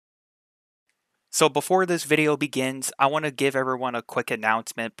So before this video begins, I want to give everyone a quick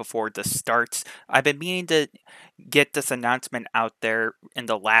announcement before this starts. I've been meaning to get this announcement out there in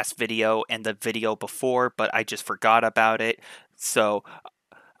the last video and the video before, but I just forgot about it. So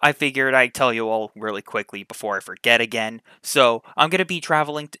I figured I'd tell you all really quickly before I forget again. So I'm going to be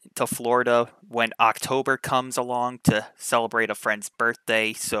traveling to Florida when October comes along to celebrate a friend's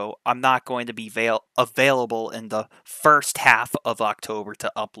birthday. So I'm not going to be available in the first half of October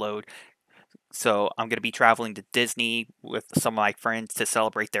to upload. So I'm going to be traveling to Disney with some of my friends to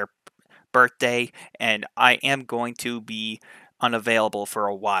celebrate their birthday, and I am going to be unavailable for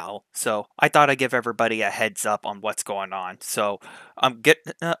a while. So I thought I'd give everybody a heads up on what's going on. So I'm going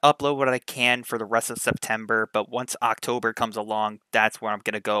to upload what I can for the rest of September, but once October comes along, that's where I'm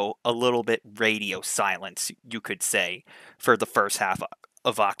going to go a little bit radio silence, you could say, for the first half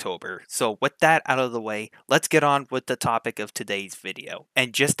of October. So with that out of the way, let's get on with the topic of today's video.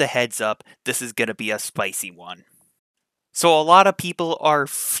 And just a heads up, this is going to be a spicy one. So a lot of people are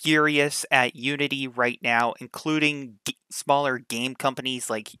furious at Unity right now, including smaller game companies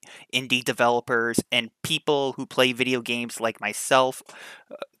like indie developers and people who play video games like myself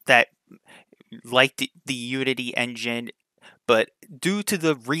that like the Unity engine, but due to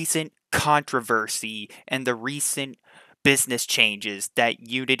the recent controversy and the recent business changes that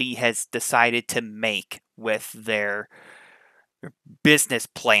Unity has decided to make with their business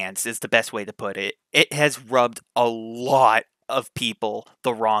plans, is the best way to put it. It has rubbed a lot of people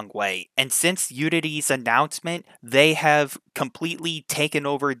the wrong way. And since Unity's announcement, they have completely taken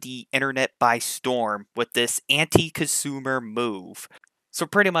over the internet by storm with this anti-consumer move. So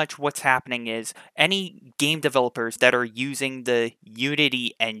pretty much what's happening is any game developers that are using the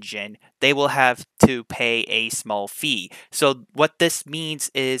Unity engine, they will have to pay a small fee. So what this means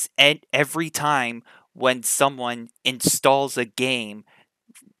is every time when someone installs a game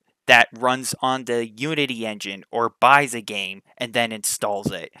that runs on the Unity engine or buys a game and then installs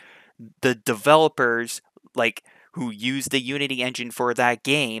it, the developers like who use the Unity engine for that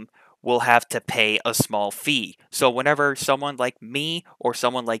game will have to pay a small fee. So whenever someone like me or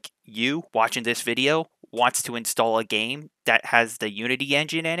someone like you watching this video wants to install a game that has the Unity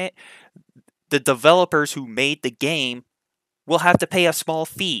engine in it, the developers who made the game will have to pay a small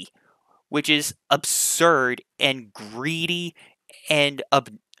fee, which is absurd and greedy and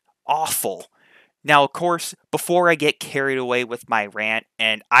awful. Now, of course, before I get carried away with my rant,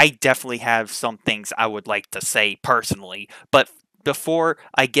 and I definitely have some things I would like to say personally, but before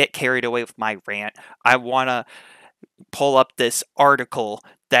I get carried away with my rant, I want to pull up this article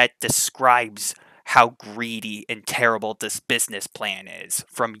that describes how greedy and terrible this business plan is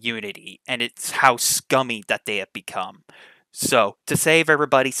from Unity, and it's how scummy that they have become. So, to save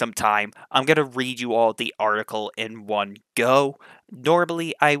everybody some time, I'm going to read you all the article in one go.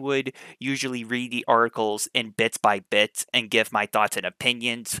 Normally, I would usually read the articles in bits by bits and give my thoughts and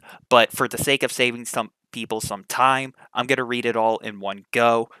opinions, but for the sake of saving some people some time, I'm going to read it all in one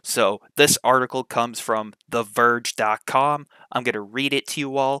go. So, this article comes from theverge.com. I'm going to read it to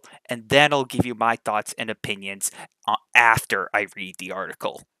you all, and then I'll give you my thoughts and opinions after I read the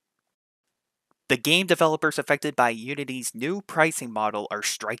article. The game developers affected by Unity's new pricing model are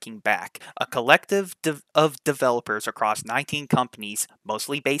striking back. A collective of developers across 19 companies,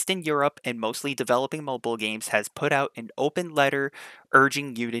 mostly based in Europe and mostly developing mobile games, has put out an open letter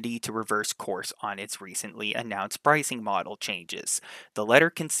urging Unity to reverse course on its recently announced pricing model changes. The letter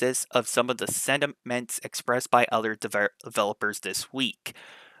consists of some of the sentiments expressed by other developers this week,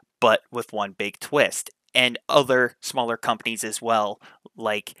 but with one big twist. And other smaller companies as well,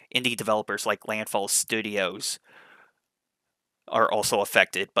 like indie developers like Landfall Studios, are also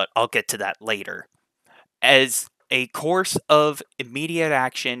affected, but I'll get to that later. As a course of immediate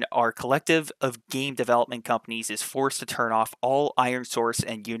action, our collective of game development companies is forced to turn off all Iron Source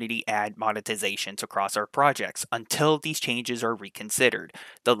and Unity ad monetizations across our projects until these changes are reconsidered.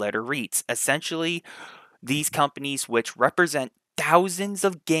 The letter reads, essentially, these companies, which represent thousands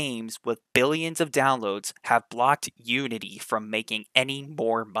of games with billions of downloads, have blocked Unity from making any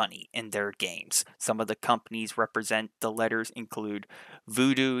more money in their games. Some of the companies represent the letters include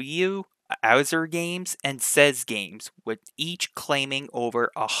Voodoo U, Ouzer Games, and Says Games, with each claiming over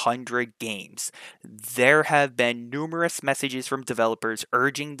 100 games. There have been numerous messages from developers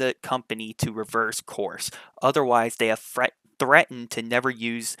urging the company to reverse course. Otherwise, they have threatened to never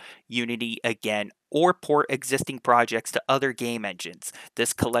use Unity again or port existing projects to other game engines.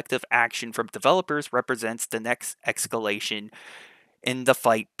 This collective action from developers represents the next escalation in the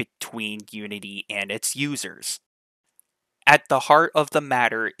fight between Unity and its users. At the heart of the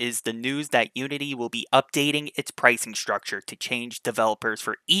matter is the news that Unity will be updating its pricing structure to change developers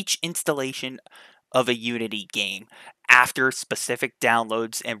for each installation of a Unity game after specific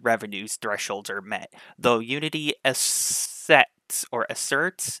downloads and revenues thresholds are met. Though Unity asserts,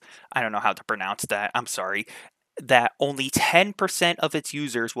 I don't know how to pronounce that, I'm sorry, that only 10% of its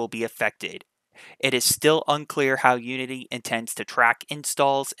users will be affected. It is still unclear how Unity intends to track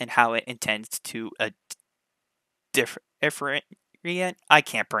installs and how it intends to different I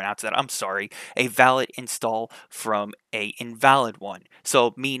can't pronounce that. I'm sorry. A valid install from a invalid one.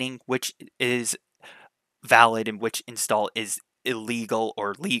 So meaning which is valid and which install is illegal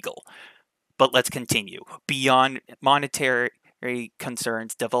or legal. But let's continue. Beyond monetary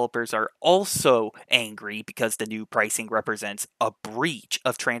concerns, developers are also angry because the new pricing represents a breach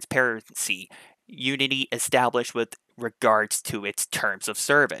of transparency Unity established with regards to its terms of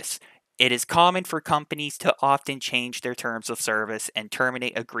service. It is common for companies to often change their terms of service and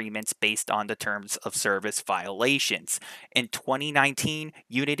terminate agreements based on the terms of service violations. In 2019,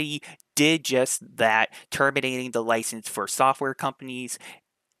 Unity did just that, terminating the license for software companies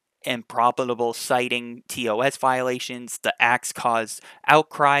improbable citing TOS violations. The acts caused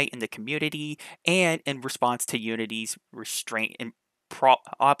outcry in the community, and in response to Unity's restraint and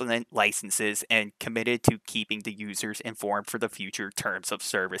opulent licenses and committed to keeping the users informed for the future terms of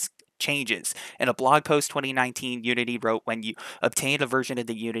service changes. In a blog post 2019, Unity wrote, "When you obtain a version of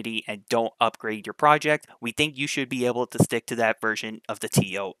the Unity and don't upgrade your project, we think you should be able to stick to that version of the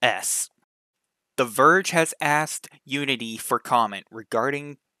TOS." The Verge has asked Unity for comment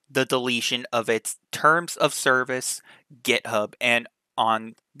regarding the deletion of its terms of service GitHub and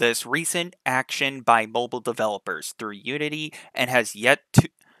on this recent action by mobile developers through Unity and has yet to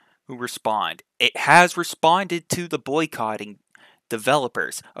respond. It has responded to the boycotting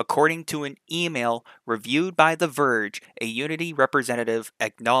developers. According to an email reviewed by The Verge, a Unity representative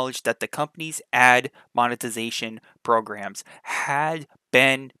acknowledged that the company's ad monetization programs had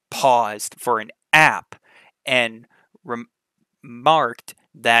been paused for an app and remarked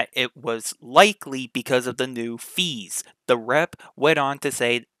that it was likely because of the new fees. The rep went on to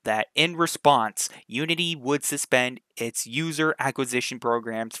say that in response, Unity would suspend its user acquisition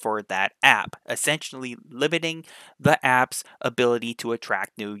programs for that app, essentially limiting the app's ability to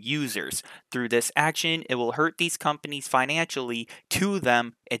attract new users. Through this action, it will hurt these companies financially. To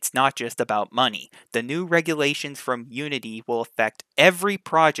them, it's not just about money. The new regulations from Unity will affect every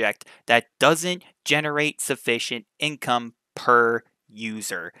project that doesn't generate sufficient income per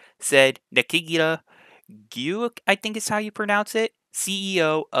user, said Nikita Gyuk, I think is how you pronounce it,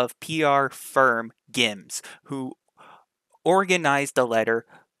 CEO of PR firm GIMS, who organized the letter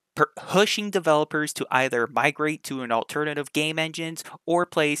pushing developers to either migrate to an alternative game engines or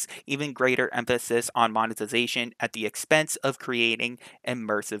place even greater emphasis on monetization at the expense of creating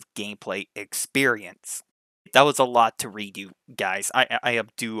immersive gameplay experience. That was a lot to read, you guys. I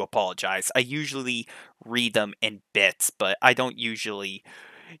do apologize. I usually read them in bits, but I don't usually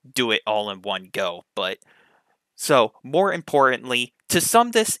do it all in one go. But so, more importantly, to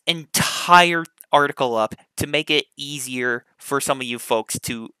sum this entire article up, to make it easier for some of you folks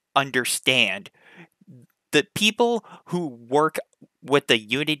to understand, the people who work with the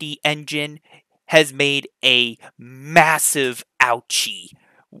Unity engine has made a massive ouchie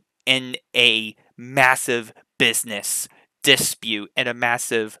in a massive business dispute and a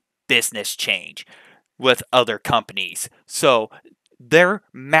massive business change with other companies. So their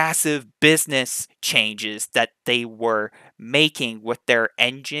massive business changes that they were making with their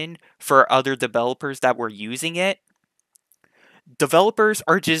engine for other developers that were using it, developers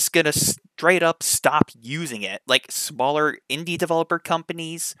are just going to straight up stop using it. Like smaller indie developer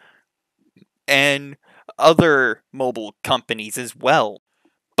companies and other mobile companies as well.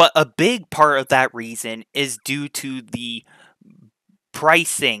 But a big part of that reason is due to the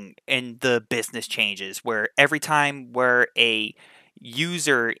pricing and the business changes, where every time where a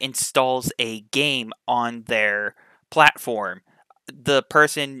user installs a game on their platform, the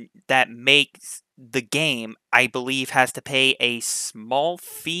person that makes the game, I believe, has to pay a small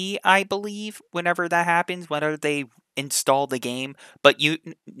fee, I believe, whenever that happens, whenever they install the game. But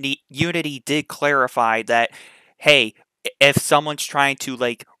Unity did clarify that, hey, if someone's trying to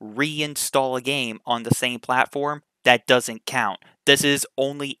like reinstall a game on the same platform, that doesn't count. This is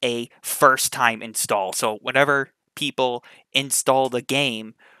only a first time install. So whenever people install the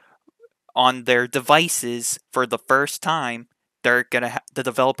game on their devices for the first time, the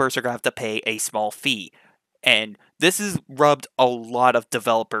developers are gonna have to pay a small fee. And this has rubbed a lot of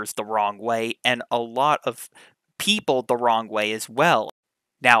developers the wrong way and a lot of people the wrong way as well.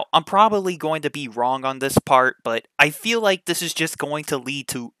 Now, I'm probably going to be wrong on this part, but I feel like this is just going to lead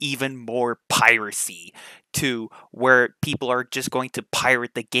to even more piracy, to where people are just going to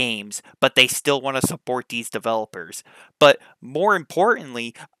pirate the games, but they still want to support these developers. But more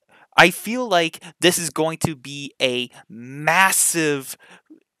importantly, I feel like this is going to be a massive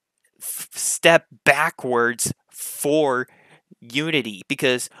step backwards for Unity,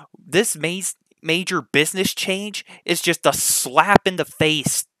 because this major business change is just a slap in the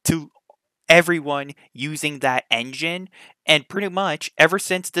face to everyone using that engine. And pretty much ever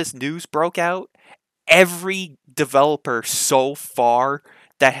since this news broke out, every developer so far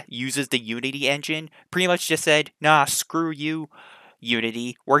that uses the Unity engine pretty much just said, nah, screw you,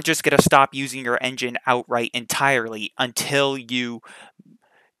 Unity. We're just going to stop using your engine outright entirely until you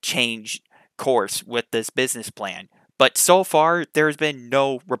change course with this business plan. But so far, there's been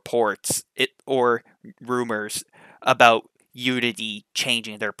no reports or rumors about Unity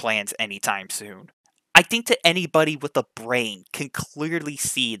changing their plans anytime soon. I think that anybody with a brain can clearly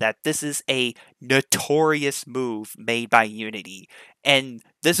see that this is a notorious move made by Unity, and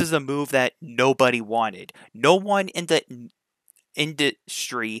this is a move that nobody wanted. No one in the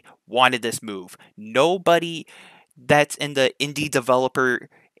industry wanted this move. Nobody that's in the indie developer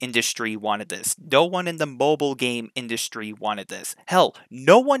industry wanted this. No one in the mobile game industry wanted this. Hell,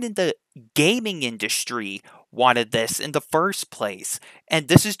 no one in the gaming industry wanted this in the first place. And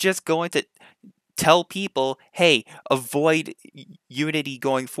this is just going to tell people, hey, avoid Unity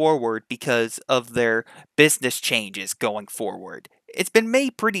going forward because of their business changes going forward. It's been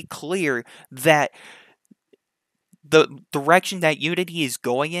made pretty clear that the direction that Unity is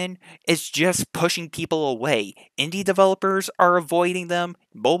going in is just pushing people away. Indie developers are avoiding them,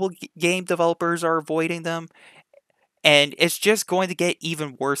 mobile game developers are avoiding them, and it's just going to get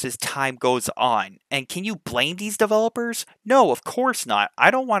even worse as time goes on. And can you blame these developers? No, of course not.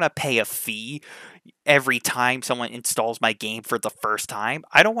 I don't want to pay a fee every time someone installs my game for the first time.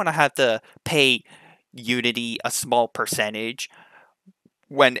 I don't want to have to pay Unity a small percentage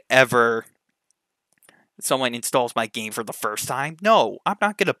whenever someone installs my game for the first time. No, I'm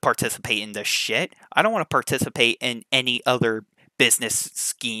not going to participate in this shit. I don't want to participate in any other business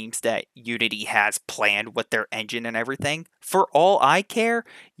schemes that Unity has planned with their engine and everything. For all I care,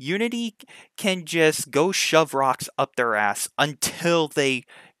 Unity can just go shove rocks up their ass until they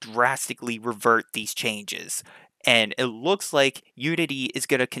drastically revert these changes. And it looks like Unity is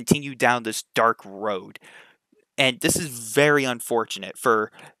going to continue down this dark road. And this is very unfortunate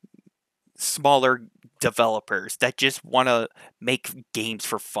for smaller developers that just want to make games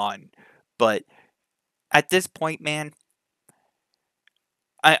for fun. But at this point, man,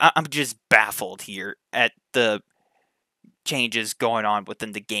 I'm just baffled here at the changes going on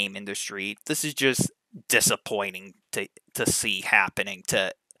within the game industry. This is just disappointing to see happening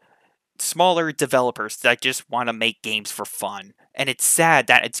to smaller developers that just want to make games for fun. And it's sad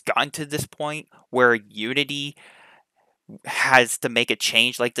that it's gotten to this point where Unity has to make a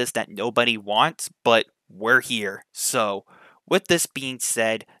change like this that nobody wants, but we're here. So, with this being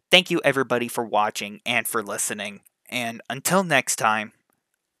said, thank you everybody for watching and for listening. And until next time,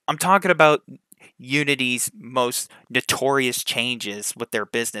 I'm talking about Unity's most notorious changes with their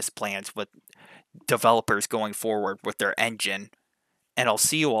business plans, with developers going forward with their engine. And I'll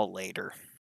see you all later.